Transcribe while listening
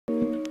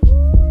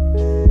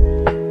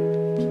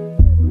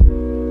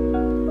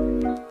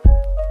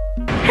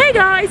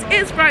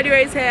guys, it's Bryony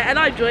here and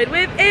I'm joined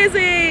with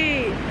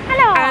Izzy.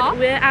 Hello. And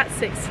we're at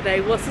 6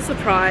 today. What's the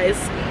surprise?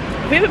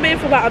 We haven't been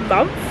for about a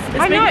month.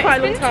 It's been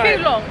quite a long time.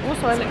 Too long.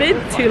 Also, it's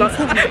been too long.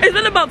 It's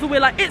been a month and we're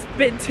like, it's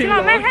been too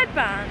long. My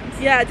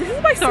headband? Yeah, this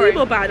is my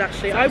Seymour band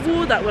actually. I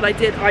wore that when I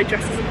did I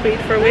Dress as a Queen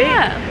for a week.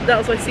 Yeah. That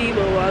was my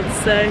Seymour one,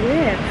 so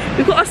yeah.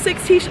 We've got our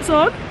 6 t-shirts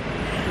on.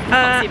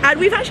 And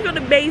we've actually got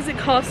an amazing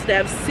cast today.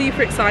 I'm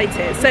super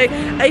excited. So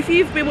if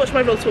you've been watching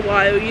my vlogs for a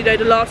while, you know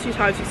the last few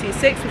times you've seen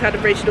 6, we've had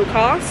an original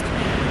cast.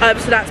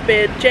 So that's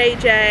been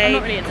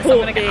JJ,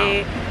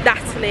 Courtney,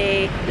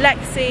 Natalie,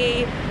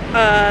 Lexi,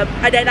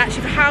 and then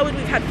actually for Howard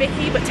we've had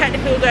Vicky, but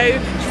technically although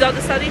she's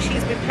understudy,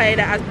 she's been playing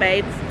it as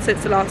maid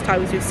since the last time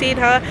we've seen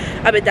her,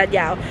 and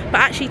Danielle. But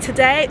actually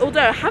today,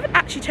 although I haven't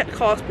actually checked the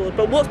cast board,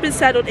 but what's been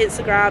said on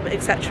Instagram,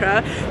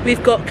 etc.,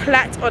 we've got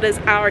Colette on as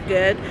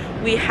Aragon,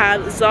 we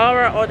have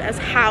Zara on as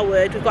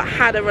Howard, we've got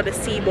Hannah on as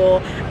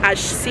Seymour, as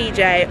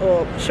CJ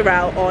or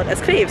Sherelle on as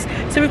Cleves.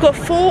 So we've got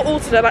 4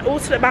 alternate, like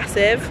alternate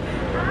massive.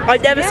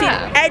 I've never seen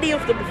any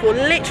of them before,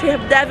 literally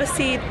have never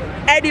seen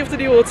any of the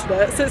new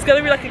alternates, so it's going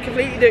to be like a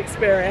completely new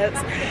experience.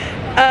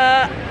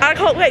 And I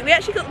can't wait.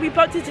 We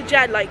bumped into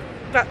Jen like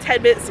about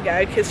 10 minutes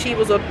ago because she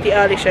was on the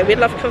early show. We had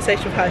a lovely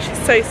conversation with her. She's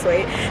so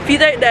sweet. If you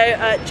don't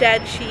know,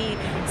 Jen, she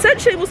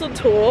essentially was on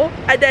tour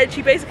and then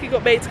she basically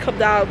got made to come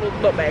down, well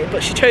not made,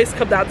 but she chose to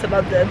come down to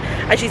London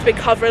and she's been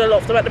covering a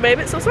lot of them at the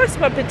moment, so it's nice to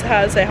bump into her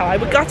and say hi.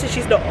 We're gutted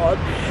she's not on,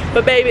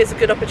 but maybe it's a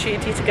good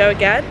opportunity to go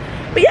again.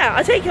 But yeah,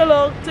 I'll take you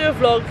along, do a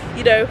vlog,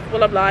 you know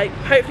what I'm like,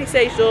 hopefully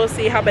stage doors,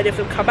 see how many of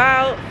them come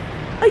out.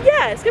 And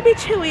yeah, it's gonna be a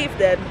chill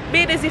evening.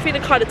 Me and Izzy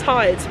feeling kind of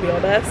tired, to be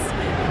honest.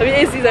 I mean,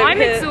 Izzy's over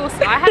here. I'm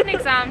exhausted. I had an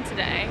exam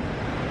today,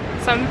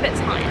 so I'm a bit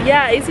tired.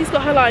 Yeah, Izzy's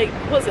got her like,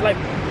 what's it, like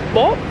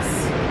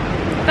mocks?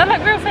 They're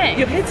like real things.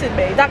 You're hitting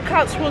me. That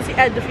counts towards the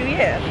end of your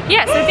year.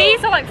 Yeah, so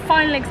these are like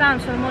final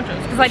exams for the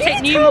modules because I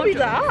take new modules. Tell me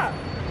that.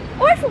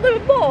 Oh, I thought they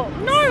were mocks.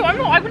 No, I'm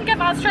not. I wouldn't get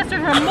that stressed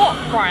over a mock,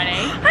 Bryony.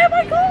 Oh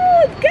my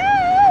god,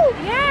 girl!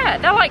 Yeah,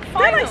 they're like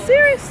finals. They're like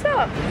serious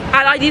stuff.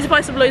 And I need to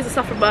buy some loads of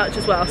stuff from merch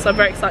as well, so I'm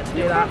very excited to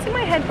do that. I can't see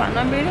my headband.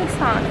 I'm really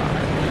excited.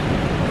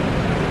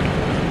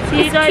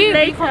 See you guys cute,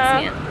 later. You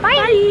can't see it.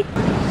 Bye.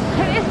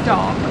 It is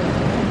dark.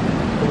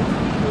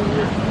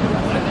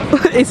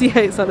 Izzy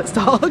hates that it's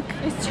dark.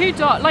 It's too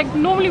dark. Like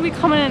normally we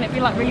come in and it'd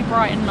be like really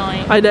bright at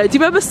night. I know. Do you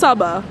remember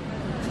summer?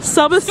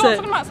 Summer 6. Stop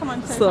talking about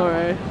summer.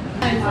 Sorry.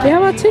 We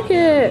have our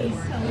tickets.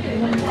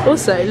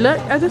 Also, look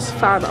at this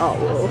fan art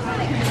wall.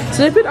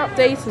 So they've been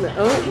updating it.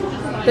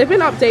 Oh, they've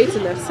been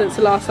updating this since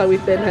the last time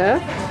we've been here.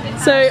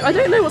 So I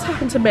don't know what's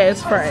happened to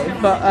Maya's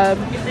frame, but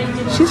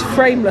she's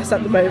frameless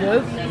at the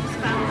moment.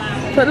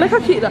 But look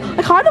how cute that.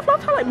 I kind of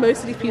love how like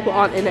most of these people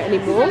aren't in it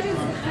anymore.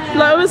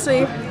 Like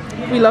obviously,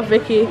 we love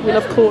Vicky, we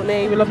love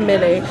Courtney, we love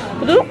Millie,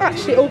 but they're not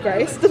actually, or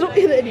Grace, they're not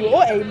in it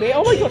anymore, or Amy.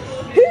 Oh my god,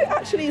 who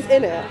actually is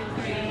in it?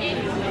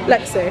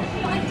 Lexi.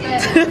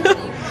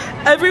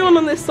 Everyone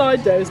on this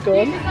side though is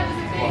gone.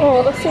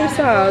 Oh, that's so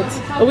sad.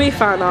 Are we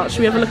fan art?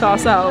 Should we have a look at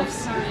ourselves?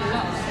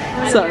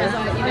 So,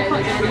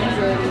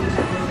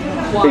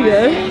 here we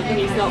go.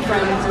 He's not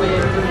friends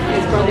with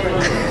his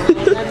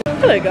brother.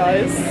 Hello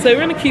guys. So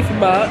we're in a queue for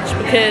merch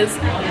because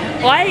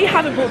I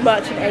haven't bought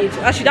merch in ages.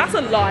 Actually, that's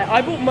a lie.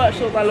 I bought merch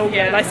not that long ago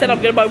and I said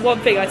I'm going to buy one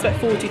thing. I spent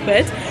 40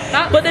 quid.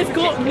 But they've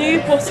got new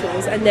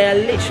bottles and they're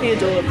literally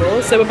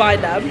adorable. So we're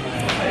buying them.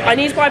 I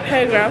need to buy a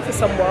program for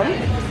someone.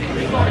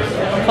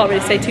 Can't really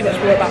say too much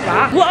more about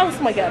that. What else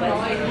am I getting?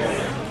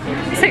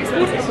 6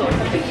 water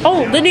bottles.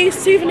 Oh, the new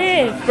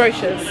souvenir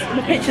brochures.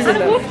 The pictures in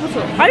them. Water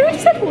bottle. I already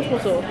said water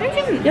bottle. No, you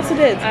didn't. Yes, I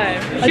did.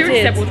 Oh, she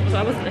already said water bottle.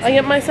 I wasn't listening. I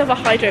get myself a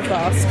hydro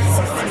flask.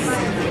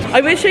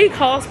 I will show you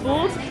cast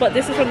board, but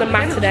this is from the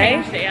matinee.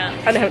 It, yeah.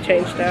 And they haven't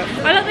changed it.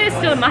 I love that it's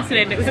still a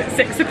matinee and it was at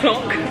 6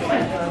 o'clock.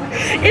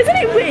 Isn't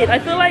it weird? I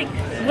feel like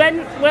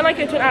when I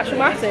go to an actual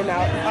matinee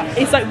now,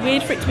 it's like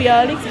weird for it to be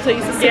early because I'm so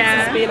used to 6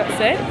 as being at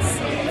 6.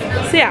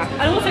 So yeah.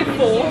 And also 4.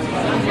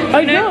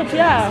 Oh god,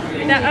 yeah.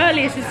 Their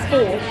earliest is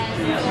 4.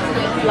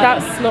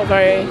 That's not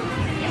very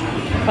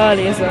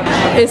early, is it?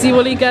 Izzy,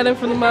 what are you getting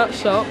from the merch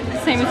shop?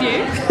 Same as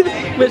you.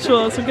 Which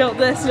was, we got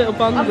this little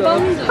bundle. A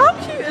bundle. How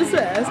cute is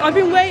this? I've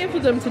been waiting for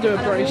them to do a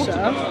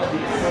brochure.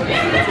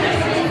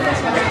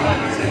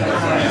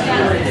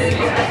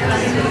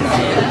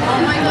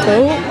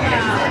 Oh,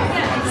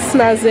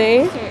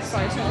 snazzy. So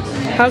excited.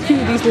 How cute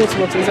are these water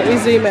bottles? Let me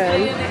zoom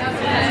in.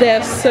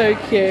 They're so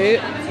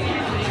cute.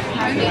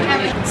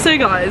 So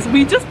guys,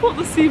 we just bought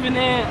the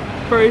souvenir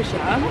brochure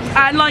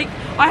and like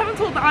I haven't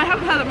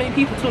heard that many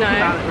people talking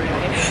about it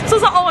really. So I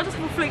was like, oh, I just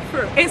want to flick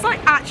through. It's like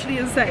actually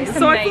insane.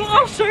 So I thought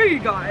I'll show you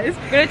guys.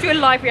 We're gonna do a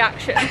live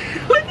reaction.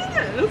 Look at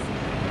this.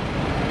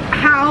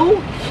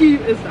 How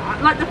cute is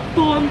that? Like the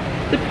font,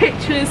 the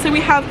pictures. So we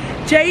have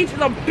Jade,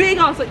 like big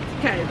ass. Like,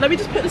 okay, let me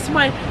just put this to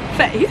my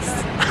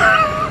face.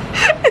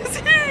 It's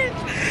huge.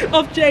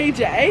 Of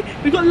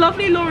JJ. We've got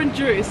lovely Lauren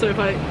Drew. So if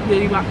I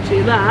really whack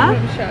you there.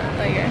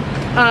 There you go.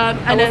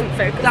 And then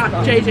that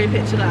JJ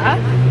picture there.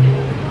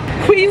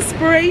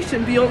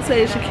 Queenspiration,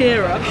 Beyonce and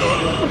Shakira.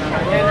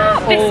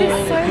 This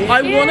is so cute.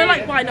 I wanna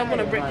like wind up,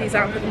 wanna rip these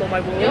out and put them on my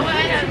wall.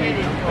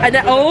 And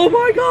then, oh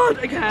my god,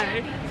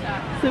 okay.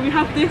 So we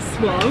have this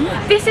one.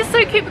 This is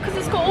so cute because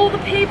it's got all the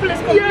people.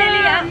 It's got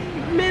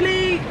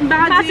Millie,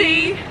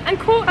 Maddie, and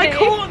Courtney.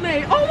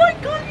 Oh my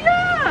god,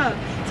 yeah!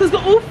 So it's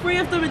got all three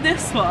of them in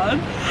this one.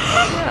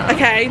 Yeah.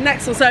 Okay,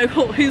 next one. So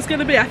who's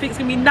gonna be? I think it's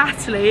gonna be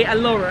Natalie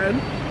and Lauren.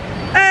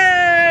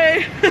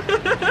 Hey!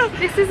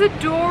 This is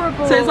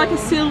adorable. So it's like a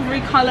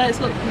silvery colour. It's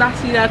got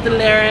Natalie there, the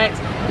lyrics,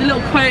 the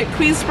little quote,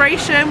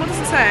 Queenspiration. What does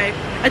it say?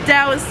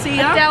 Adele and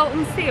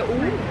Sia.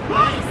 Ooh.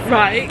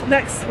 Right,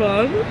 next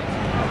one.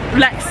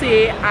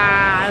 Lexi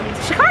and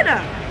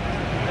Shekinah.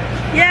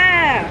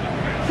 Yeah.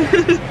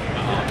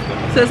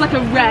 So it's like a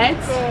red.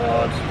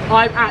 God.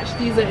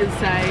 These are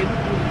insane.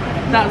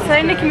 That's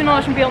so Nicki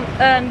Minaj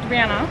and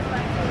Rihanna.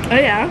 Oh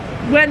yeah.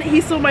 When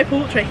he saw my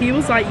portrait, he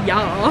was like,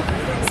 yeah.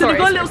 So they've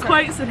got little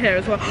quotes in here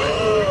as well.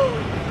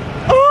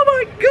 Oh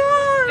my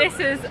god! This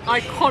is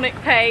iconic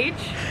page.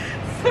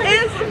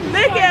 It's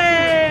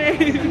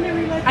Mickey!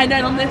 And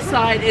then on this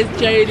side is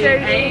Jodie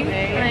and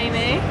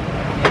Amy.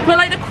 But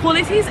like the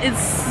quality is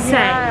insane.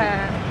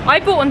 Yeah. I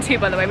bought one too,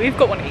 by the way. We've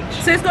got one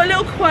each. So it's got a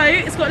little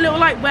quote. It's got a little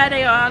like where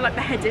they are, like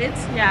beheaded.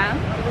 Yeah.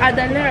 And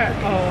then lyric.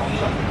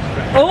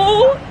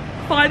 Oh,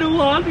 final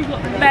one. We've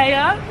got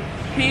Maya,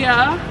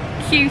 Pia,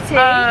 Cutie,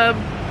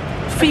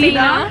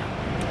 Fina,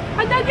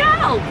 and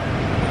Danielle.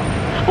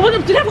 Oh my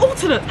god, do they have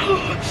alternates?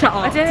 Shut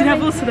up. Do they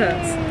have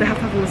alternates? They have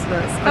to have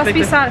alternates. That's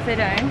be sad if they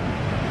don't.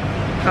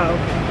 Oh,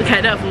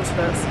 okay, they have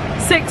alternates.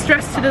 6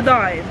 dressed to the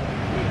 9.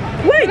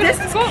 Wait, this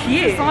is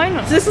cute.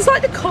 So this is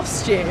like the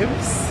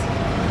costumes.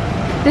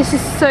 This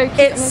is so cute.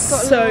 It's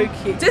so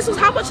cute. This was,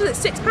 how much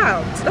is it? £6?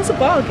 That's a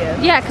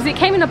bargain. Yeah, because it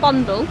came in a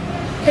bundle.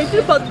 Came in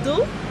a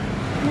bundle?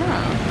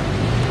 Yeah.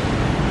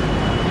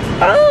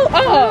 Oh,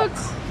 art!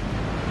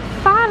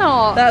 Fan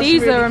art. That's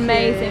These really are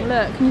amazing. cute.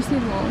 Look, can you see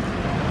them all?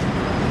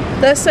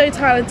 They're so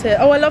talented.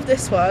 Oh, I love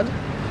this one.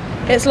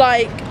 It's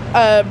like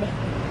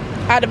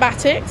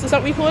animatics, is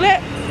that what we call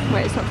it?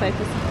 Wait, it's not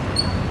focused.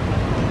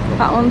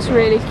 That one's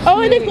really cute.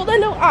 Oh, and they've got their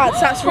little ads.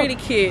 That's really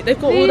cute. They've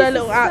got all their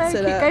little ads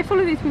in it. Go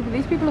follow these people.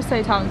 These people are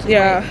so talented.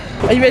 Yeah.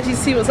 Are you ready to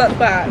see what's at the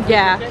back?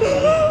 Yeah.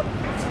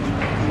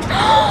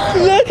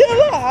 Look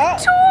at that.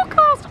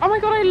 Tourcast. Oh my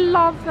god, I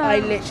love them. I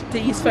literally,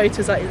 these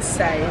photos are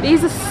insane.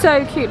 These are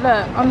so cute.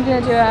 Look, I'm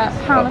gonna do a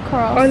pan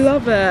across. I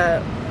love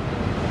it.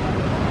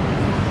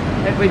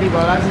 That's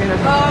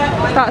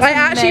I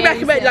actually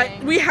amazing. recommend, like,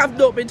 we have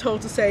not been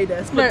told to say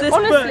this, but No, this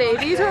honestly, book,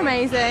 these are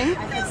amazing.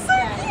 it's so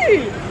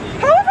cute.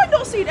 How have I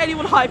not seen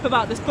anyone hype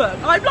about this book?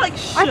 I'm like,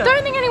 I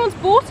don't think anyone's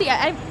bought it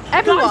yet.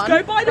 Everyone, guys,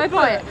 go buy the book.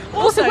 Buy it.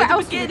 Also, what the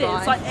else do you beginning, buy?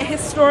 it's like a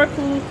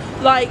historical,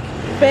 like,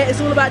 bit.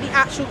 It's all about the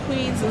actual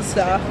queens and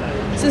stuff.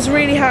 So it's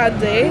really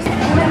handy.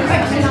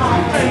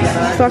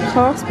 It's our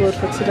castboard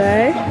for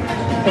today.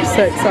 I'm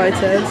so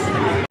excited.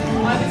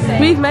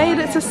 We've made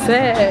it to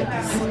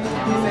 6.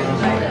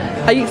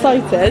 Are you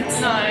excited?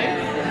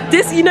 No.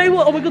 This, you know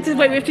what? Oh my god!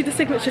 Wait, we have to do the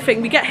signature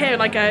thing. We get here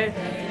and I go,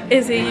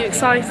 "Izzy, you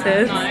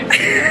excited?" No.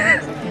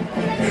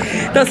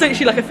 That's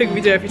literally like a thing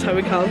we do every time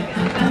we come.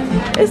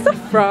 It's the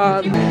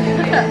front.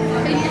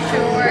 Are you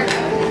sure?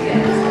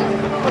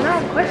 Well, now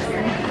I'm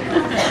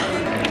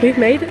questioning. We've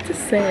made it to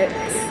 6.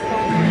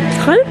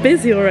 It's kind of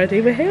busy already.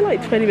 We're here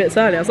like 20 minutes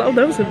early. I was like, oh,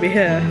 no one's gonna be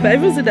here, but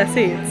everyone's in their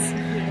seats.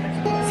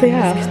 So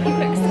yeah.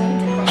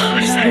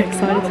 I'm so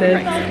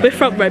excited. We're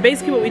front row.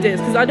 Basically what we do is,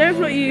 because I know a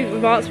lot of you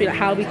have asked me like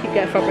how we keep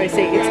getting front row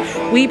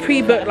seats, we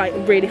pre-book like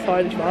really far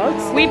in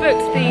advance. We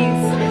booked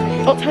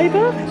these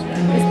October?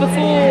 It's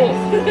before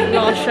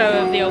last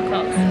show of the old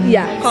class.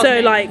 Yeah, so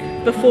like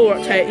before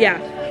October, yeah.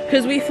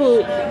 Because we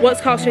thought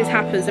once cast shows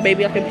happens there may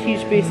be like a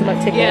huge boost in like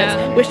tickets,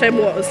 Yeah. which there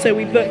was, so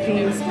we booked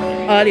these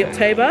early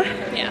October.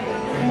 Yeah.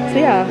 So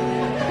yeah.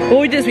 What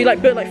we did is we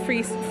like booked like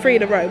three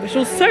in a row, which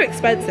was so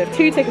expensive.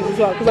 2 tickets as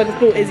well, because I just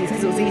bought Izzy's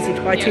because it was easy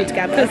to buy 2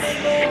 together. Because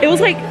it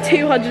was like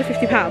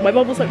 £250. My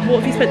mum was like, what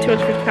if you spent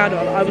 £250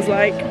 on? I was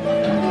like,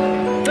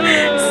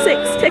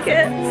 6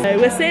 tickets. So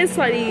we're sitting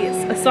slightly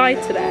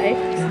aside today,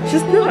 which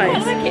is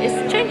nice. I like it.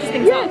 It changes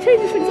things Yeah, up. it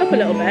changes things up a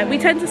little bit. We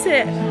tend to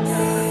sit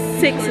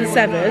 6 and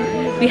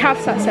 7. We have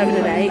sat 7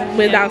 and 8.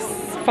 We're now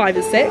 5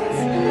 and 6.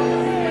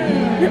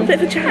 A little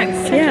bit of a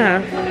chance,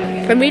 yeah.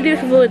 I'm really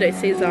looking forward to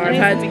seeing Zara.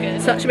 I've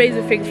heard such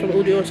amazing things from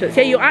all the alternates.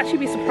 Yeah, you'll actually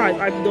be surprised.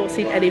 I've not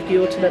seen any of the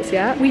alternates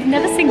yet. We've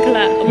never seen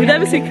Colette. We've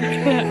never seen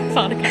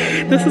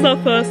Colette. This is our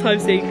first time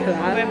seeing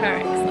Colette. We're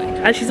very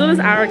excited. And she's on as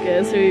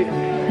Arrogance, who,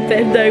 but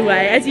in no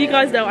way. As you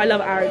guys know, I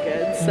love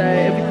Arrogance, so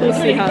it'd be cool to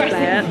see her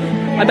play it.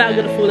 I bet I'm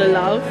gonna fall in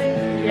love.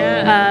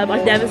 Yeah.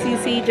 I've never seen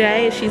CJ,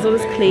 and she's on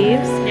as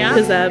Cleves, Yeah.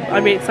 because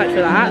I'm really excited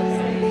for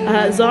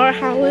that. Zara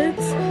Howard.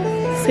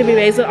 It's gonna be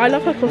amazing. I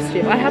love her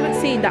costume. I haven't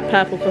seen that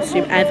purple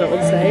costume ever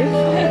on stage.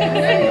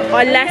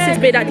 Unless it's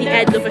been at the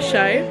end of a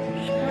show.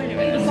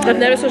 I've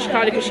never saw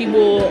Shekinah because she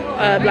wore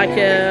like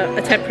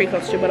a temporary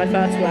costume when I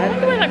first went. I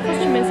don't know where that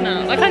costume is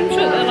now. Like, I'm sure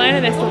that I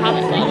know they still have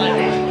it, but like,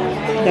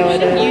 No, I she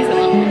didn't don't. use it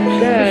that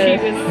much. No. She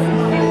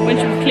was, when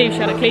she was Cleves,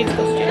 she had a Cleves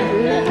costume.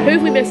 Who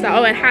have we missed out?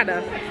 Oh, and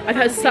Hannah. I've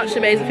heard such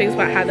amazing things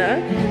about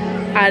Hannah.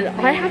 And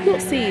I haven't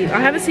seen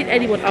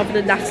anyone other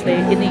than Natalie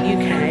in the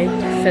UK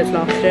since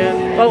last year.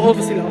 Well,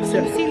 obviously last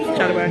year.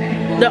 January.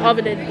 No,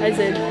 other than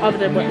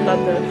what,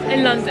 London.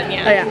 In London,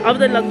 yeah. Oh yeah, other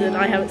than London,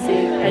 I haven't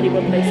seen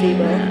anyone play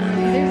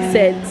SEMA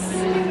since.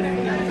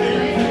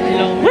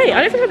 Wait,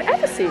 I don't think I've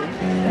ever seen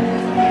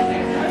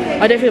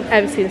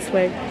a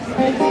swing.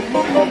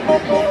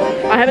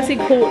 I haven't seen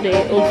Courtney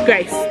or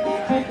Grace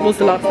was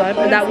the last time,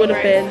 and that would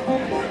have been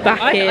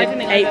back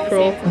in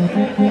April.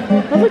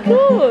 Oh my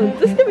god,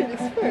 this is gonna be an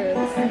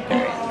experience.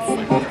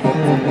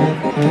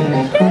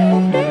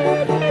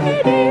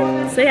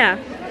 So yeah.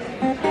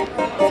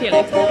 See you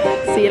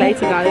later. See you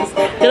later, guys.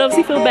 You'll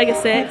obviously feel mega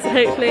sick, so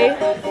hopefully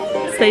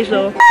stay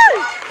sure.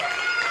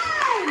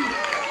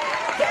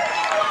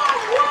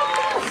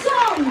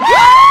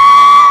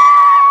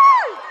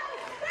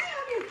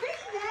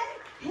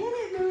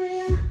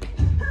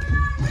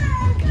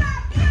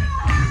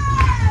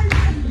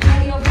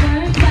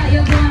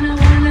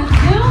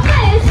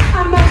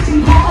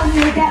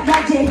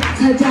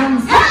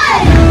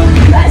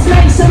 Let's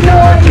make some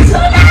noise.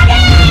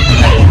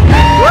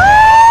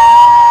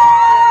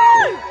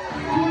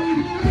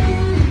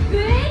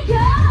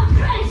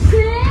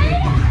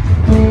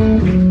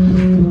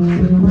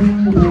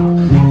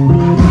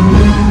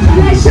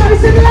 Let's show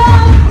some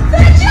love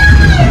for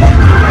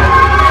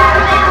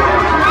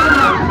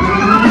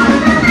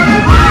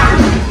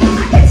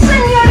It's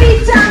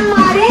Señorita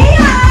Maria.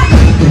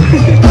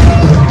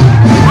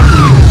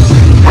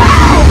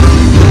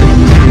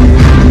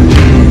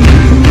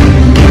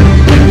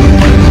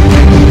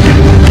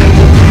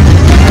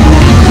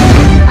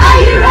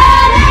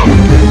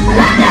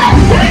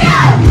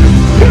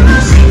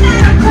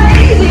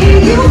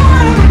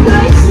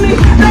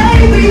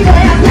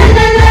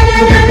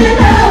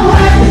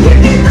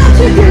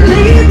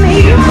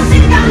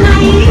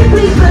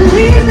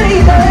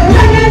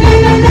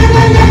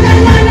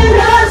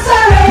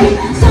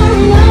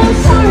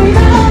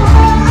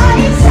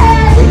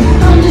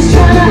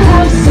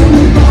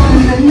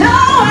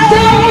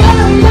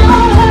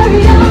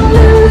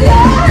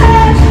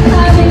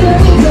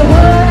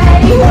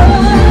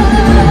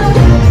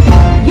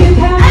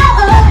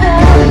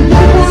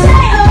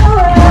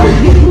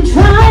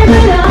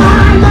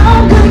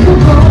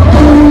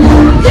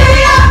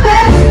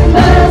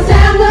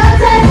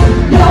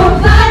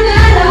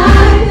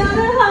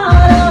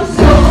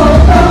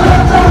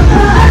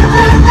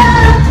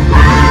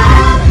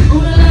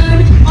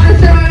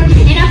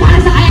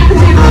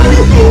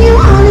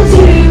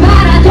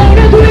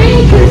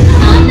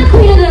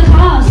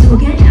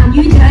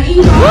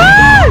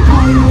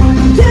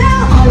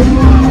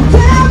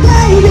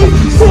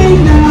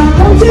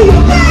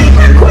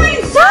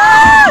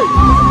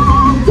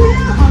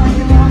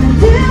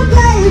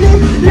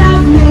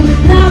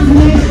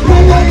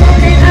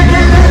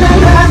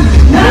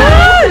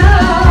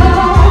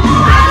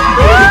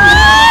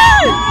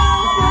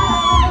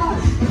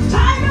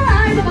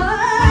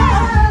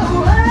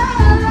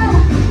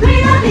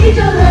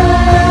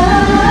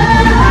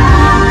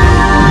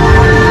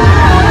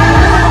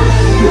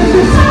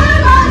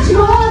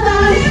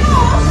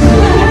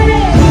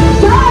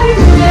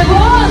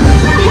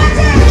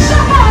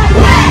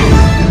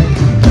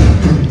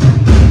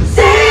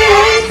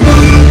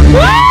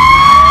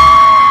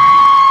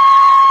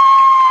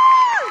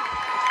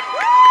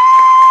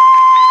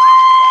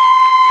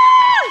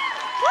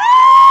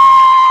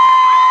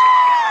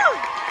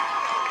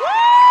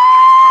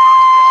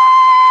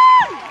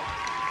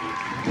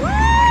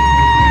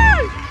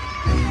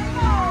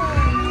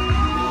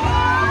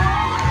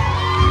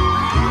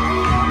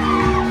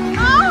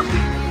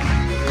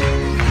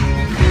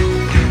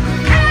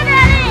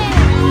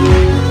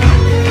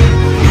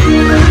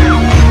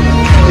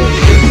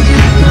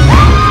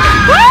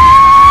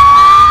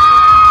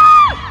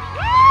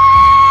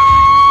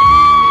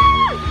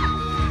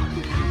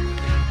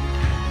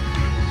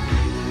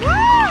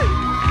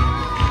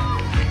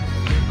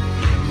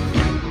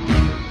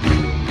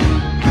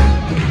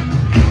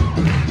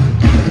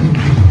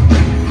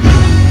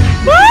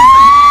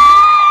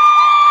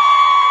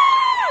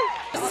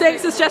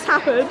 Just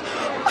happened.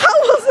 How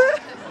was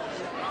it?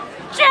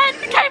 Jen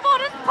came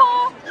on as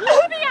Paul.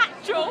 The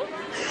actual.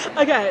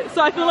 Okay,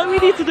 so I feel like we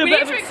need to do a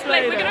bit of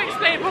explaining. We're going to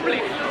explain it properly.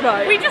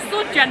 Right. We just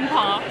saw Jen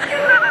Parr.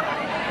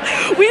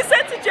 We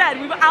said to Jen,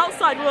 we were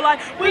outside, we were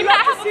like, we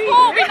met her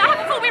before. We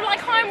were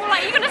like, hi, and we were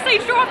like, are you going to stay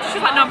sure after?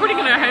 She's like, no, I'm probably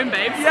going to go home,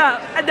 babes. Yeah,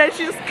 and then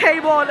she just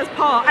came on as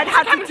Parr and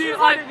had to do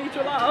I Don't Need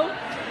Your Love.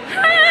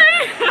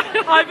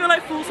 I feel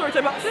like full story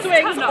time, but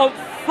swings on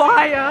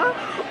fire.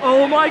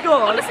 Oh my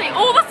god. Honestly,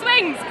 all the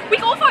swings. We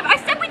got all 5. I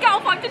said we get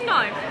all 5, didn't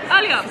I?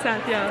 Earlier. She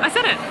said, yeah. I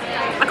said it.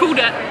 I called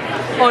it.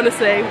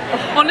 Honestly.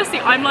 Honestly,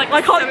 I'm like,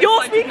 I can't. so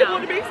You're speaking now. more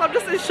to me because I'm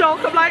just in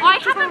shock. I'm like, I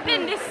haven't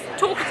been this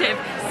talkative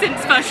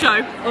since first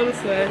show.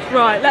 Honestly.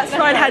 Right, let's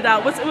try and head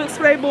out. We'll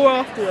explain more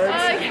afterwards.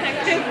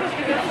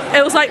 Okay.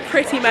 It was like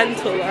pretty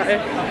mental though.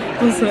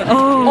 Was it?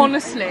 Oh.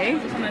 Honestly.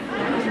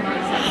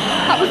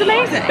 That was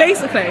amazing.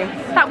 Basically.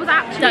 That was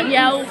actually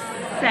Danielle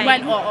insane.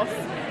 went off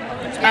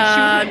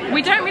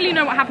We don't really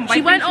know what happened. But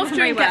she went off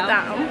during Get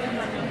Down.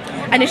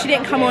 And then she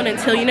didn't come on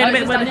until, you know, the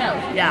bit where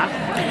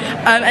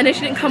and then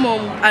she didn't come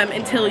on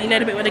until, you know,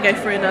 the bit where they go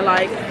through the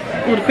like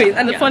all the queens.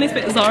 And the funniest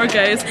bit, Zara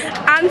goes,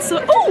 and so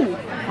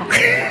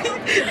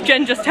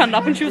Jen just turned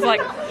up and she was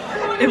like,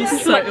 it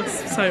was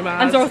so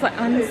mad. And Zara was like,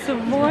 I'm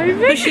surviving.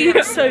 But she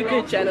was so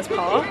good, Jen, as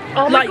part.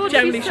 Oh my god,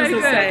 generally she's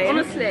insane.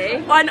 Honestly.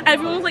 And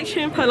everyone was like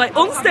cheering her. Like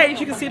on stage,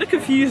 you can see the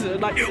confusion.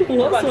 Like,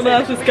 what's on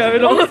earth is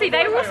going on? Honestly,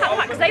 they were all sat at the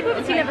back because they've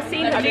obviously never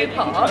seen her do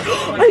part.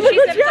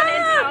 She's never done it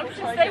in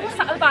town. They were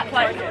sat at the back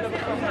like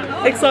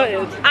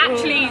excited.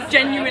 Actually,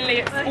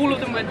 genuinely, all of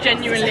them were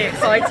genuinely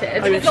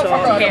excited. I'm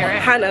shocked.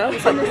 Hannah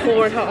was like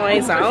pouring her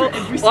eyes out.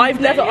 I've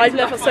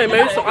never so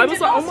emotional. I was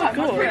like, oh my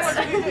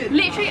god.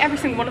 Literally every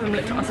single one of them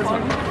looked at us as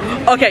well.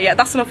 Okay, yeah,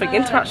 that's another thing.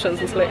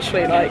 Interactions was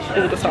literally like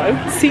all the time.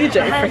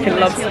 CJ freaking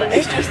loves me.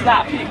 It's just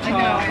that picture.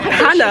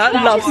 Hannah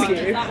loves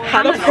you.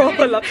 Hannah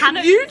proper loves you.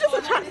 You just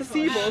attract to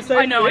Seymour, so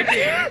I know,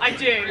 I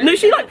do. No,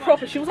 she like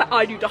proper, she was like,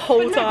 I do the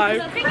whole time.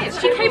 The thing is,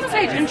 she came on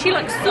stage and she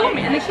like saw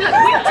me and then she like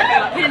winked at me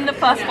like within the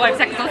first 5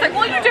 seconds. I was like,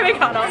 what are you doing,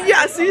 Hannah?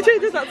 Yeah, CJ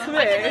did that to me.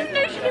 I didn't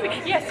know she did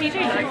it. Yeah,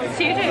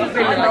 CJ was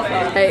really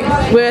nice.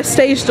 Hey, we're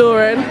stage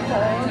dooring.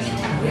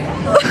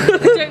 I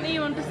don't think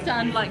you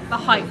understand like the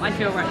hype I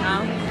feel right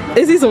now.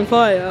 Izzy's on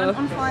fire. I'm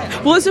on fire.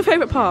 What's your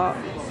favourite part?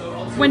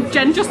 When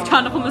Jen just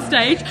turned up on the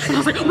stage and I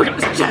was like, oh my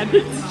god, it's Jen,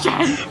 it's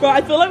Jen.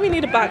 Right, I feel like we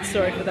need a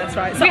backstory for this,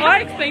 right? So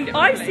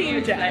I've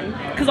seen Jen,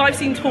 because I've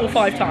seen Tour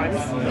 5 times.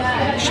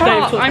 Shut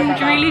up, I'm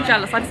really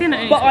jealous, I've seen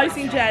it. But I've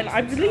seen Jen,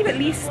 I believe at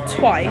least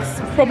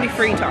twice, probably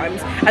 3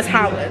 times, as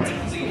Howard.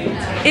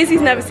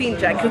 Izzy's never seen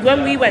Jen, because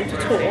when we went to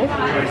tour,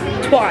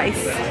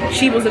 twice,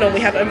 she wasn't on, we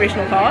had an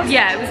original cast.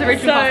 Yeah, it was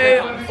original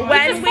cast. So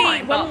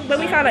when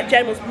we found out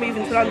Jen was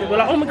moving to London, we were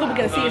like, oh my god, we're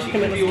going to see her, she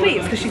came in with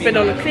Cleves, because she's been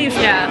on the Cleves.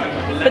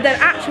 Yeah. But then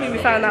actually we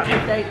found out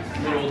her date.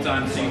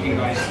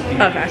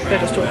 Okay, they're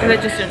just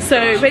talking.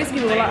 So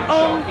basically we were like,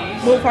 oh,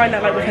 we'll find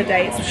out like with her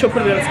dates, she'll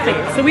probably be on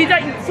Cleves. So we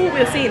thought we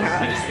were seeing her,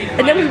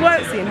 and then we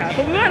weren't seeing her,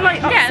 but we weren't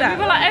like upset. Yeah,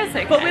 we were like, oh, it's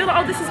okay. But we were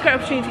like, oh, this is a great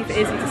opportunity for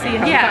Izzy to see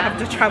her without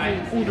having to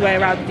travel all the way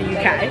around the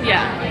UK.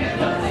 Yeah.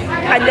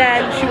 And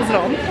then she wasn't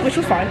on, which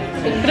was fine.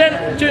 But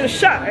then during the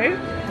show,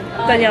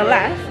 Danielle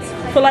left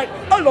for like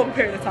a long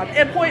period of time.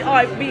 At a point,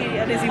 me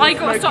and Izzy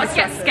started to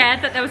get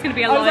scared that there was going to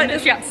be a line that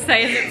she had to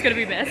say and it was going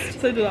to be missed.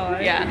 So did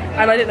I. Yeah.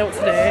 And I didn't know what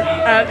to do.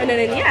 And then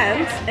in the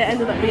end, it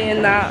ended up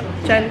being that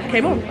Jen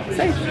came on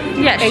stage.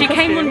 Yeah, she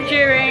came on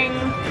during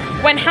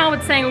when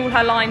Howard saying all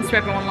her lines to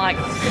everyone like,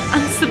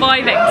 I'm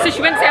surviving. So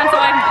she went to say I'm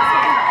surviving.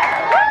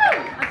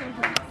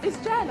 It's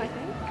Jen, I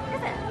think.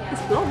 Is it?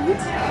 It's blonde.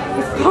 It's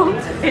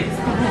blonde.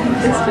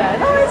 It's Jen.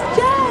 Oh, it's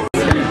Jen.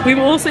 We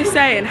were also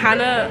saying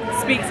Hannah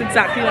speaks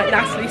exactly like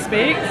Natalie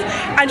speaks,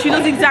 and she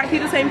does exactly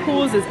the same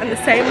pauses and the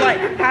same like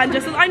hand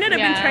gestures. I know they've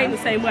been trained the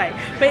same way,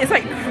 but it's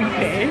like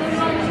creepy.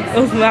 It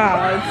was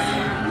mad.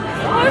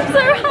 I'm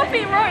so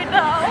happy right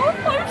now.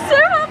 I'm so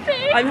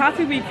happy. I'm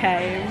happy we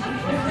came.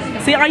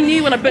 See, I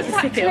knew when I booked the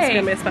ticket it was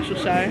going to be a special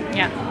show.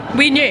 Yeah.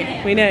 We knew.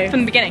 We knew.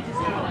 From the beginning.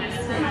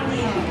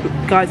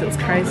 Guys, it was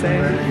crazy.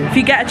 If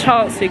you get a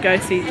chance to go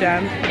see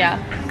Jen. Yeah.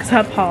 Because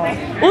her part.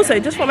 Also,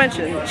 just want to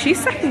mention, she's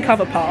second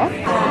cover part.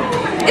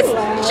 It's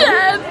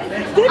Jen!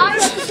 I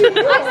said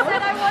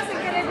I wasn't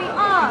going to be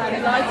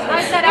on.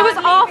 I said it was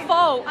our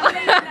fault.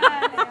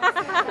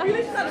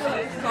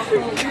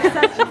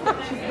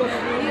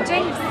 You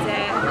changed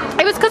it.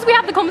 It was because we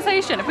had the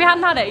conversation. If we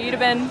hadn't had it, you'd have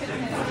been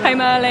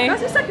home early.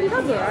 That's your second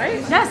cover,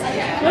 right? Yes.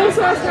 When was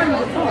the last time you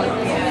were on?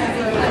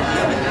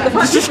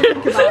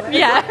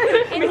 Yeah,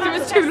 because it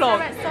was too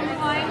long. At some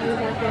point.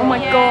 Oh my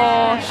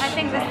gosh. I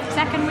think the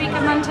second week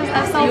of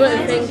Manchester. You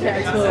wouldn't think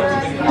it at all.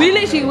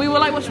 We were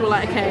like, watching, we were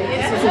like, okay,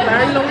 this is a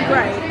very long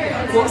break.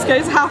 What's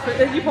going to happen?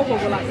 And you probably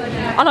were like,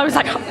 and I was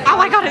like, oh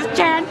my god, it's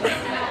Jen.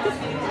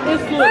 It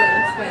was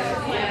flawless.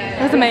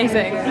 It was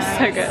amazing. It was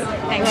so good.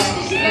 Thank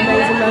you.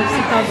 Amazing loves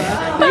to cover.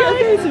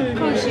 Of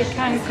course you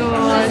can,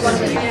 God.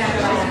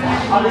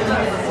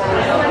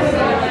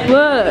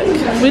 Look,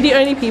 we're the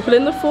only people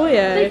in the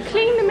foyer. They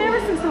cleaned the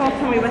mirrors since the last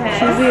time we were here.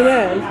 Should we zoom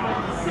in?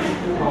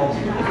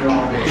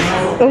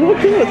 Oh my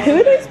god, who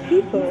are those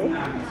people?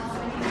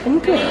 Oh my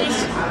god.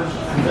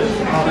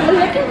 Oh,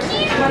 looking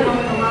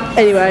cute.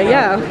 Anyway,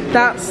 yeah,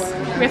 that's.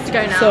 We have to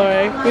go now.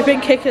 Sorry, we've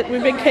been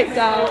kicked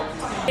out.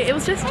 It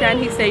was just Jen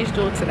who staged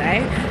door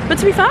today. But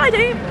to be fair,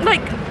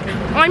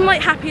 I'm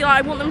like happy,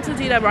 like I want them to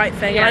do their right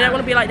thing. Yeah. And I don't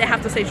want to be like they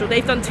have to stage door.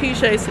 They've done 2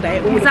 shows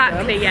today.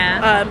 Exactly,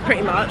 yeah.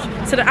 Pretty much.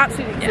 So they're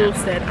absolutely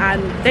exhausted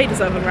and they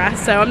deserve a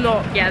rest. So I'm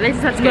not, they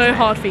deserve to no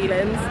hard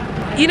feelings.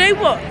 You know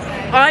what?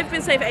 I've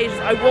been saying for ages,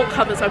 I want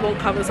covers, like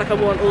I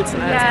want alternates.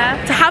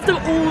 Yeah. To have them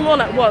all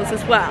on at once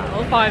as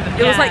well. 5.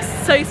 It was like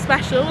so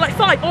special. Like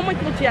 5, oh my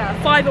god, yeah,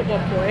 5 at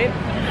one point.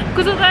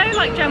 Because although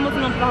like Jen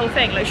wasn't on for the whole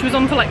thing, like she was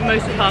on for like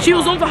most of her part. She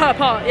was on for her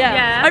part,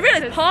 yeah. I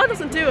realised Par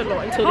doesn't do a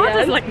lot until the end. Par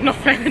does like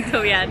nothing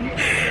until the end.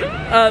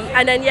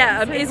 And then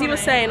Izzy was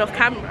saying off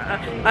camera,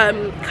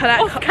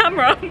 Colette... Off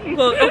camera?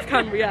 Well, off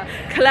camera, yeah.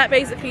 Colette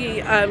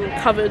basically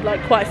covered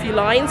like quite a few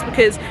lines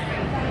because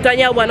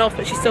Danielle went off,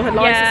 but she still had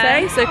lines to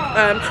say. So, so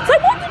I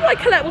wondered why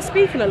Colette was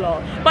speaking a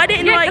lot, but I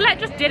didn't like. Colette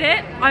just did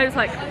it. I was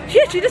like,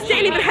 yeah, she just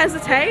didn't even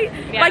hesitate.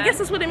 Yeah. But I guess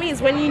that's what it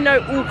means when you know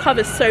all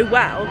covers so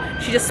well.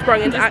 She just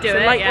sprung into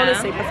action. Like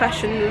honestly,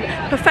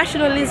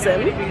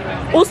 professionalism.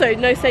 Also,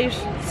 no stage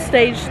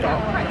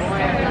stop.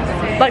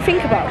 Like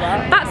think about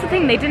that. That's the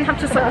thing. They didn't have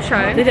to stop the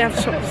show. They didn't have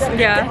to stop.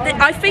 Yeah.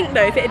 I think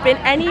though, if it had been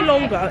any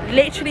longer,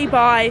 literally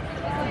by,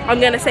 I'm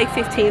gonna say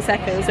 15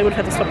 seconds, they would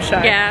have had to stop the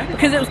show. Yeah.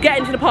 Because it was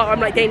getting to the part where I'm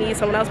like, they need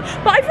someone else.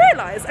 But I've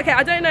realised, okay,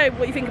 I don't know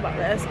what you think about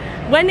this.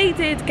 When they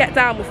did Get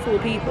Down with 4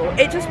 people,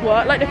 it just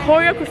worked. Like the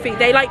choreography,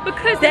 they like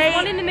because there's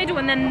one in the middle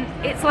and then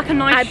it's like a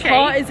nice shape.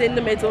 Part is in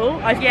the middle,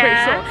 I'm pretty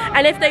sure.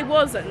 And if they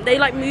wasn't, they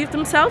like moved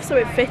themselves so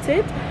it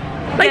fitted.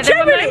 Like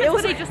generally, it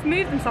was they just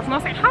moved themselves, and I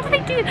was like, how do they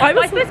do that? I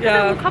suppose because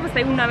they're all covers,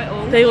 they all know it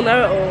all. They all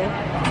know it all.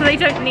 So they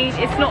don't need,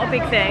 it's not a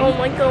big thing. Oh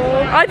my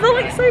god, I feel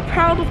like so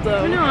proud of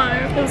them.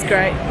 I know. It was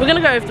great. We're gonna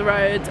go over the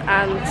road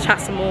and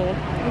chat some more.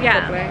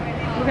 Yeah.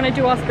 Probably. We're gonna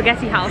do our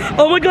spaghetti house.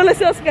 Oh my god, let's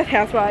do our spaghetti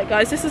house, right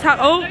guys? This is how.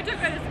 Oh. No, don't go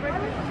this way.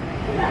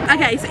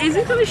 Okay, so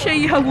Izzy's going to show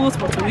you her water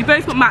bottle. We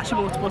both got matching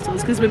water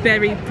bottles because we're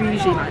very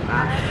bougie like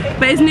that.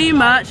 But it's new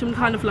merch and we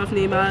kind of love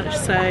new merch,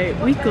 so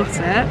we got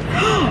it.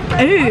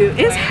 Ooh,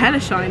 it's hella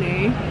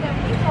shiny.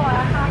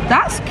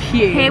 That's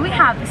cute. Here we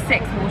have the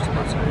 6th water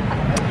bottle.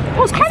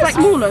 Oh, it's kind of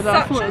smaller than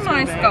I thought it was such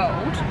a nice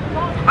gold.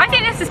 I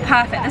think this is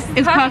perfect. This is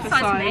it's perfect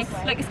size. for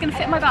me. Like it's going to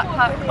fit in my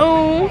backpack.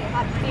 Oh,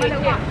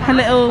 her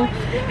little.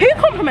 Who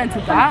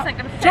complimented that?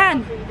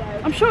 Jen.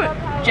 I'm sure.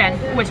 Jen.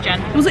 Always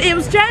Jen. It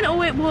was Jen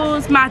or it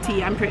was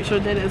Maddie, I'm pretty sure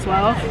did it as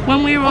well.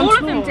 When we were on tour. All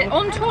of them did.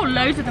 On tour,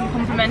 loads of them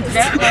complimented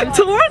it.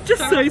 So we're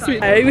just so sweet.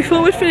 We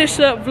thought we'd finish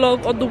the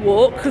vlog on the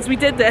walk because we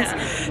did this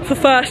for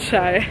first show.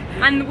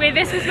 And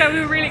this was where we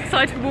were really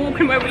excited to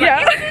walk and where we were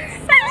like,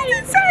 it's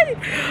insane.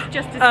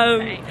 Just as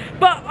insane.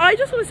 But I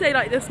just want to say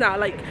like this now,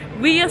 like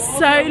we are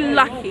so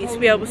lucky to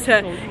be able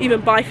to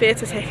even buy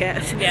theatre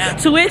tickets. Yeah.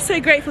 So we're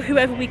so grateful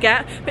whoever we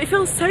get, but it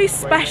feels so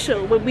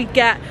special when we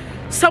get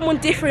someone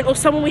different or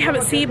someone we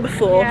haven't seen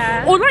before,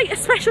 or like a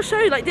special show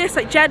like this,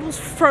 like Jen was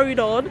thrown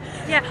on.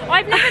 Yeah,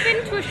 I've never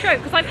been to a show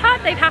because I've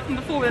heard they've happened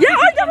before. Yeah,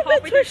 I've never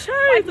been to a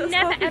show. I've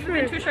never ever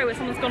been to a show where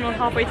someone's gone on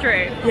halfway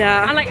through.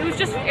 Yeah, and like it was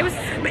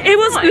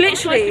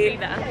literally,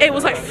 it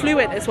was like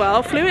fluent as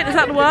well. Fluent, is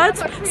that the word?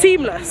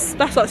 Seamless.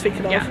 That's what I was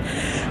thinking of. Yeah.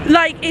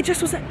 Like it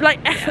just was like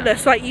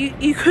effortless. Like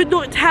you could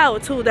not tell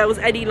at all there was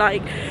any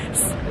like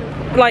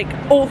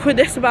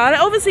awkwardness about it.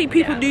 Obviously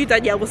people knew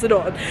Danielle wasn't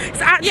on.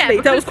 So actually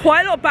there was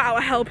quite a lot of battle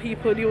hell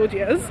people in the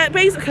audience.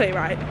 Basically,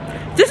 right,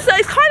 this is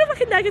kind of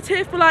like a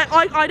negative, but like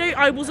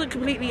I wasn't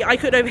completely, I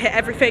couldn't overhit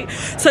everything,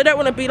 so I don't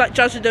want to be like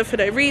judging them for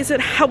no reason.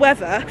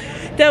 However,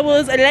 there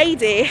was a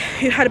lady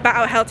who had a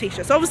battle hell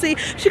t-shirt, so obviously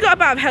she got a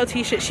battle hell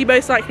t-shirt, she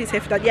most likely is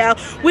here for Danielle,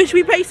 which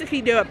we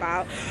basically knew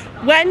about.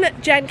 When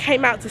Jen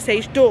came out to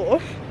stage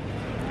door,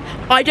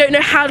 I don't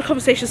know how the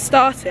conversation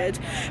started,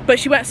 but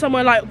she went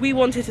somewhere like, we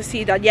wanted to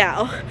see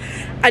Danielle,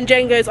 and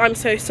Jen goes, I'm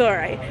so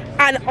sorry.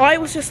 And I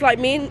was just like,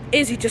 me and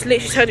Izzy just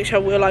literally turned to each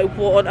other, we were like,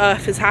 what on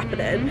earth is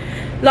happening?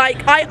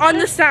 Like, I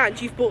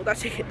understand you've bought that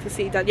ticket to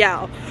see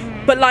Danielle,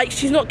 but like,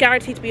 she's not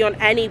guaranteed to be on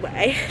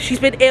anyway. She's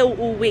been ill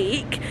all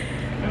week.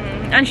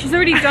 And she's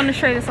already done a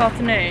show this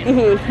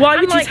afternoon. Why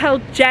would you tell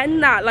Jen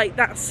that? Like,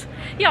 that's...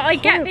 Yeah, I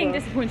get being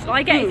disappointed.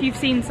 I get if you've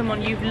seen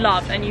someone you've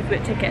loved and you've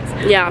booked tickets.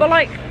 Yeah. But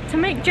like, to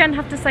make Jen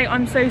have to say,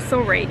 I'm so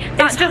sorry,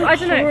 that's just, I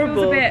don't know, it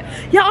feels a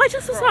bit... Yeah, I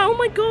just was like, oh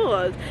my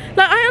god.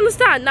 Like, I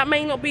understand that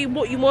may not be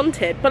what you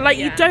wanted, but like,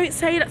 you don't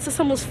say that to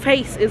someone's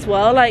face as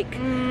well. Like,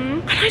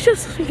 and I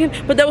just thinking,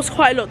 but there was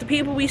quite a lot. The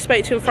people we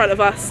spoke to in front of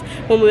us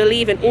when we were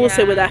leaving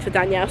also were there for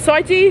Danielle. So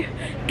I do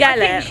get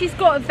it. I think she's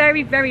got a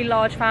very, very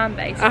large fan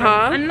base.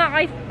 And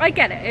that, I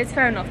get it. It's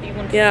fair enough that you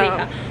want to see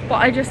her. But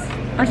I don't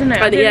know. I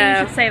don't think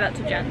you should say that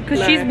to Jen.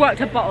 Because she's worked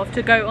her butt off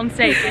to go on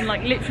stage in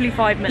like literally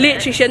 5 minutes.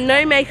 Literally, she had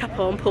no makeup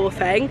on, poor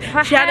thing.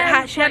 She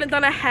hadn't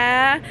done her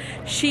hair.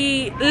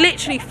 She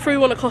literally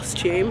threw on a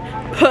costume,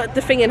 put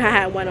the thing in her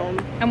hair and went on.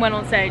 And went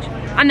on stage.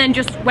 And then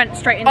just went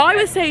straight into I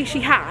would say she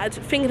had,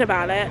 thinking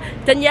about it,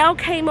 Danielle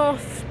came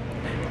off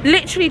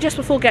literally just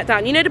before Get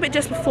Down. You know the bit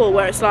just before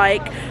where it's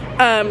like,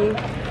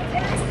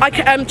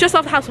 just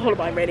after House of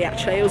Holbein, really,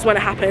 actually, it was when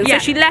it happened. Yeah.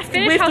 So she left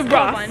with the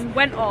rough,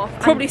 went off,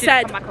 probably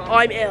said,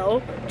 I'm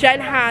ill.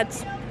 Jen had,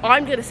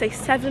 I'm gonna say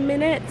 7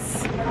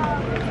 minutes.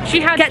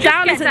 She had Get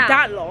Down isn't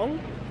that long,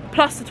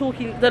 plus the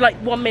talking, the like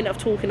 1 minute of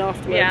talking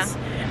afterwards.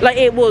 Yeah. Like,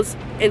 it was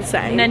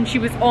insane. And then she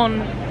was on,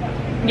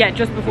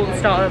 just before the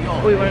start of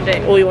All You Wanna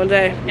Do. All You Wanna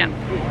Do. Yeah.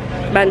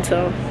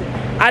 Mental.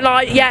 And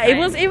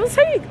it was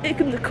so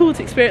cool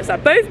to experience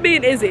that. Both me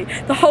and Izzy,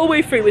 the whole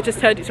way through, we just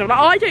turned to each other. Like,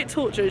 I don't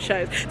talk during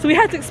shows, so we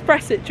had to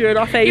express it during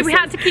our faces. Yeah, we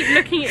had to keep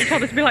looking at each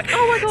other to be like,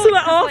 oh my god. So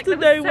like after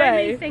No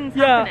Way,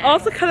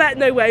 after Colette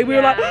No Way, we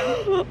were like,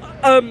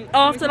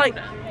 after like,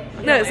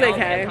 no, it's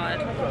okay.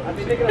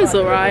 It was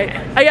alright.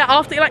 Yeah,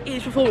 after like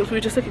each performance we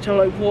would just look at each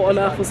other like, what on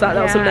earth was that?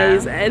 That was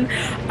amazing.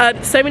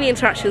 So many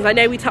interactions. I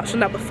know we touched on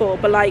that before,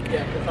 but like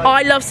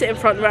I love sitting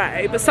front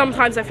row, but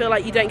sometimes I feel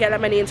like you don't get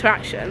that many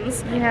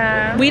interactions.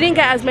 Yeah. We didn't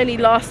get as many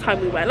last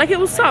time we went. Like it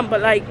was some,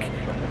 but like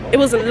it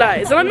wasn't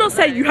loads. And I'm not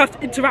saying you have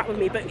to interact with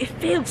me, but it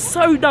feels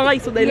so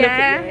nice when they look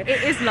at you.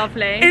 It is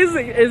lovely.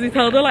 Izzy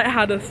told her like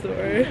Hannah's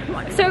story.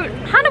 So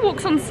Hannah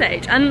walks on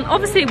stage, and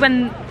obviously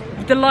when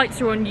the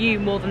lights are on you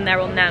more than they're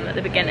on them at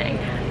the beginning,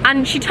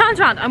 and she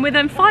turns around and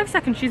within 5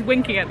 seconds she's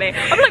winking at me.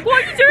 I'm like,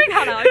 what are you doing,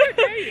 Hannah? I don't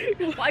know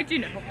you. But I do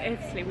know,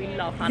 obviously we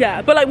love Hannah.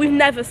 Yeah, but like we've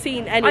never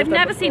seen any I've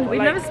never seen,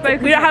 we've never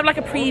spoken. We don't have like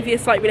a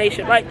previous like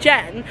relationship. Like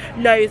Jen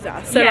knows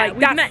us, so yeah, like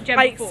we've that's met Jen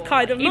like before.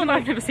 kind of even though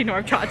I've never seen her,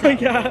 I've chatted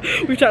to her.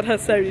 Yeah, we've chatted to her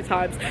so many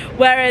times.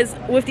 Whereas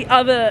with the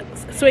other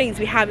swings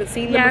we haven't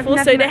seen them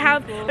before, so they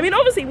have before. I mean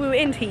obviously we were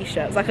in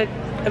t-shirts, like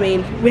I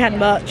mean we had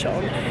merch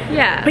on.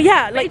 Yeah. But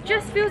yeah, like it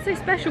just feels so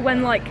special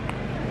when like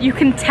you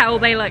can tell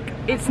they like,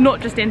 it's not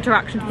just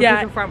interactions with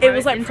the front row, it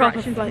was like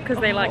interactions proper, because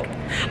they like,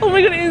 oh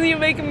my god, Izzy, you're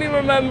making me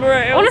remember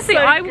it. Honestly,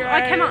 so I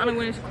great. came out and I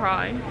wanted to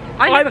cry.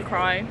 I never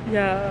cry.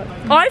 Yeah.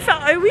 I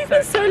felt, we've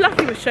been so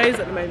lucky with shows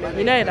at the moment,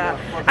 you know that.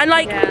 And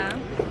like,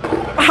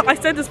 I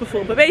said this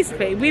before, but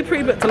basically we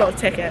pre-booked a lot of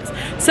tickets.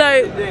 So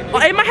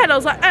in my head I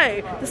was like,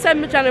 oh,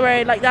 December,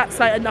 January, like that's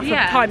like enough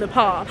of time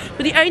apart.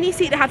 But the only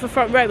seat they had for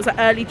front row was like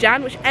early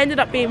Jan, which ended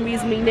up being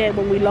reasonably near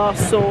when we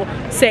last saw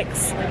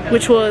Six,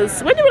 which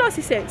was, when did we last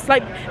see Six?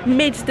 Like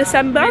mid-December?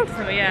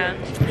 Mid-December,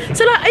 yeah.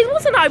 So like, it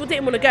wasn't that I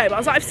didn't want to go, but I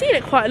was like, I've seen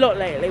it quite a lot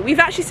lately. We've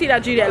actually seen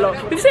that Juliet a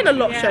lot. We've seen a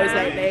lot of shows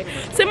lately.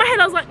 So in my head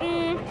I was like,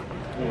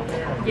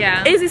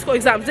 yeah. Izzy's got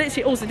exams.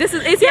 Literally, also,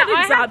 Izzy had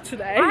an exam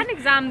today. I had an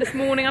exam this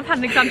morning. I've had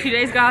an exam 2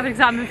 days ago. I have an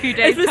exam in a few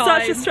days. It's been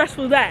such a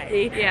stressful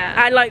day.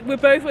 Yeah. And like, we're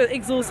both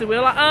exhausted. We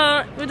were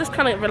like, we'll just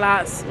kind of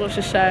relax, watch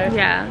the show.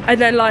 Yeah.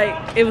 And then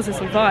like, it was just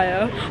on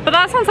fire. But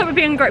that sounds like we're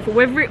being ungrateful.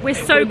 We're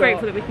so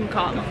grateful that we can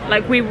come.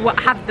 Like, we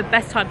have the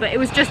best time. But it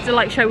was just to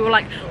like show. We were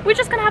like, we're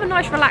just gonna have a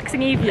nice,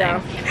 relaxing evening.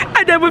 Yeah.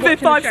 And then within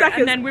 5 seconds,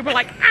 and then we were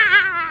like,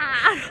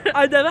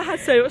 I never had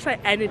so much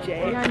like energy.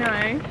 Yeah,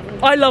 I know.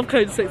 I love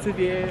Code 6 with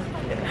you.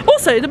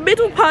 Also, the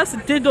middle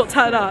person did not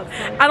turn up,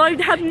 and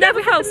I have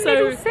never felt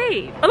so.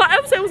 Seat. Like,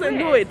 obviously, I wasn't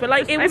annoyed, but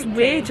like it was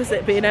weird just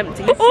it being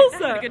empty. But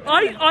also,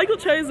 I got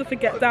chosen for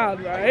Get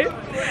Down, right?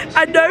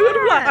 And no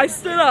one like I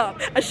stood up,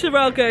 and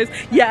Sherelle goes,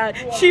 "Yeah,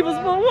 she was."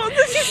 Well, what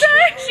did she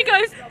say? She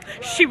goes,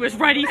 "She was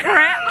ready for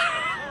it."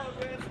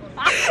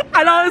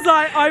 And I was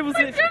like, I was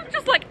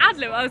just like ad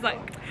lib. I was like.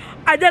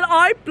 And then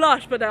I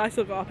blushed, but then I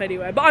still got up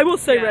anyway. But I was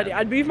so ready.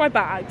 I'd moved my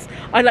bags.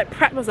 I'd like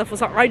prepped myself. I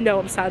was like, I know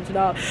I'm standing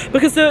up.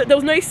 Because there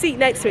was no seat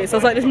next to me. So I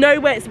was like, there's no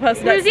way it's the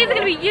person next to me. It was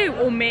either going to be you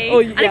or me.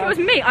 And if it was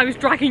me, I was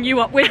dragging you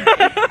up with me.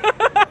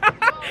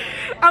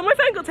 And my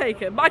phone got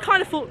taken. But I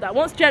kind of thought that.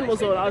 Once Jen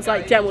was on, I was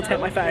like, Jen will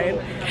take my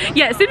phone.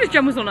 Yeah, as soon as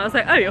Jen was on, I was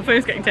like, oh, your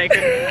phone's getting taken.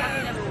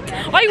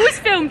 I always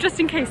film just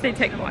in case they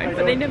take mine,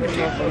 but they never do.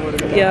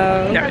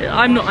 Yeah. No,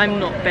 I'm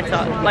not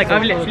better. Like,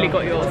 I've literally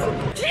got yours.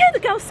 Did you hear the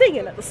girl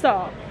singing at the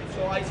start?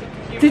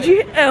 Did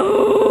you?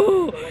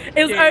 Oh,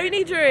 it was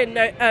only during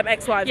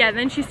Ex-Wives. Yeah,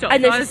 then she stopped.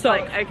 And then she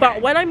stopped. Like, okay.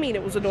 But when I mean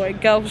it was annoying,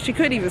 girl, she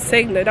couldn't even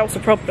sing though. That was the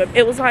problem.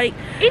 It was like,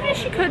 even if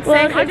she could sing,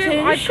 I come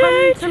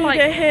to like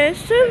the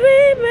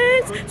history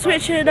mix,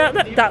 switching up.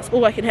 That's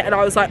all I can hit. And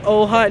I was like,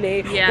 oh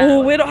honey,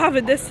 oh we're not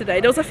having this today.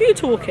 There was a few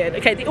talking.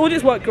 Okay, the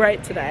audience weren't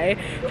great today.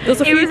 There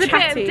was a few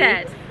chatty. Bit of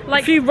dead.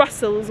 Like, a few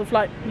rustles of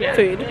like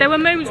food. There were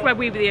moments where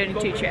we were the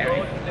only two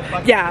cheering.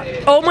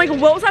 Yeah. Oh my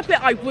god, what was that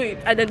bit I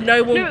whooped and then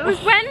no one. No, it was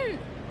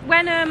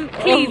when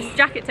Cleve's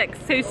jacket takes,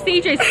 so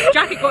CJ's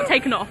jacket got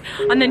taken off,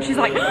 and then she's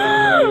like,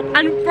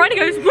 and Bryony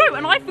goes woo,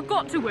 and I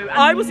forgot to woo. And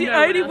I was the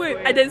only woo,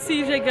 and then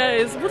CJ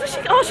goes, what did she?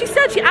 Oh, she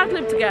said she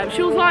ad-libbed again.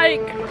 She was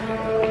like,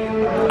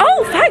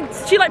 oh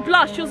thanks. She like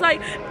blushed. She was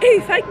like, hey,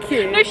 thank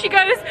you. No, she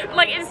goes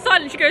like in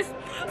silence. She goes,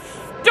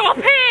 stop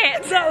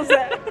it. That was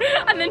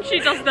it. And then she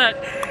does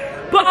that.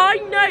 But I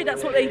know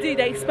that's what they do.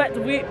 They expect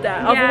to whoop there.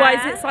 Otherwise,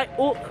 it's like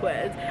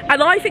awkward.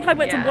 And I think I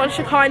went to one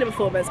Shekinah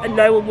performance and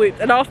no one whooped.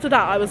 And after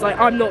that, I was like,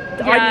 I'm not.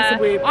 I need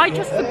to whoop. I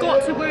just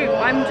forgot to whoop.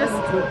 I'm just.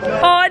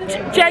 Oh,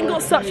 and Jen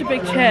got such a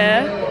big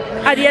cheer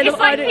at the end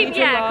of I Don't Need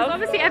Your Love. Because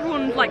obviously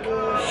everyone like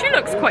she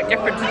looks quite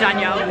different to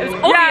Danielle. It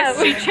was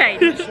obviously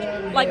changed.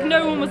 Like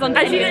no one was under.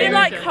 And she didn't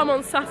like come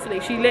on Saturday.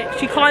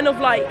 She kind of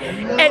like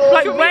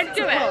went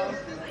to it.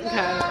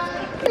 Okay.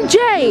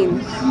 Jane,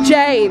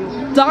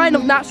 dying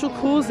of natural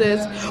causes.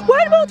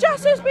 When will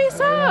justice be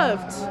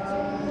served?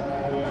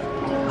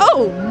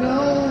 Oh,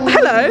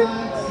 hello.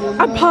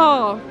 I'm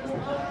Pa.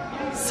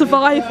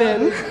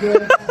 Surviving.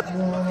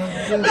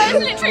 That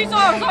was literally so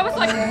I was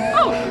like,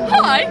 oh,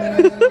 hi.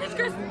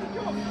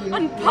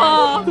 And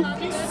Pa.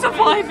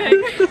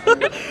 Surviving.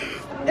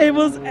 It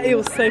was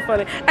so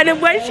funny. And then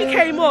when she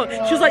came on,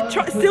 she was like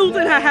still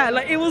doing her hair.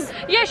 Like it was.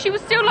 Yeah, she was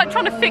still like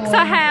trying to fix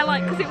her hair,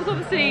 like because it was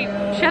obviously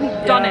she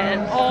hadn't done it.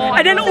 Oh,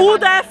 and then all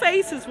their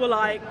faces were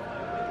like,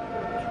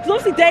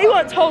 Because obviously they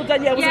weren't told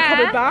Danielle wasn't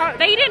coming back.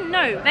 They didn't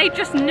know. They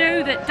just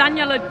knew that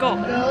Danielle had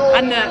gone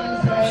and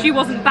that she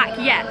wasn't back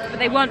yet, but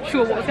they weren't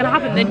sure what was going to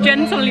happen. Then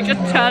Jen suddenly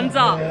just turns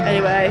up.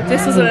 Anyway,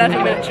 this was an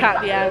 11-minute chat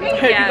at the end. I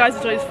hope you guys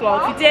enjoyed this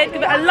vlog. If you did,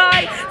 give it a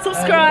like,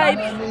 subscribe.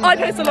 I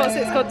post a lot of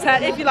 6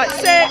 content. If you like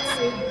 6,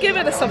 give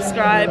it a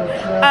subscribe.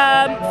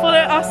 Follow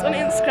us on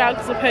Instagram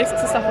because we'll post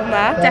lots of stuff on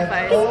there.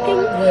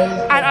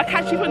 Defo. And I'll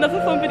catch you for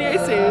another fun video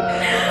soon.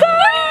 Bye!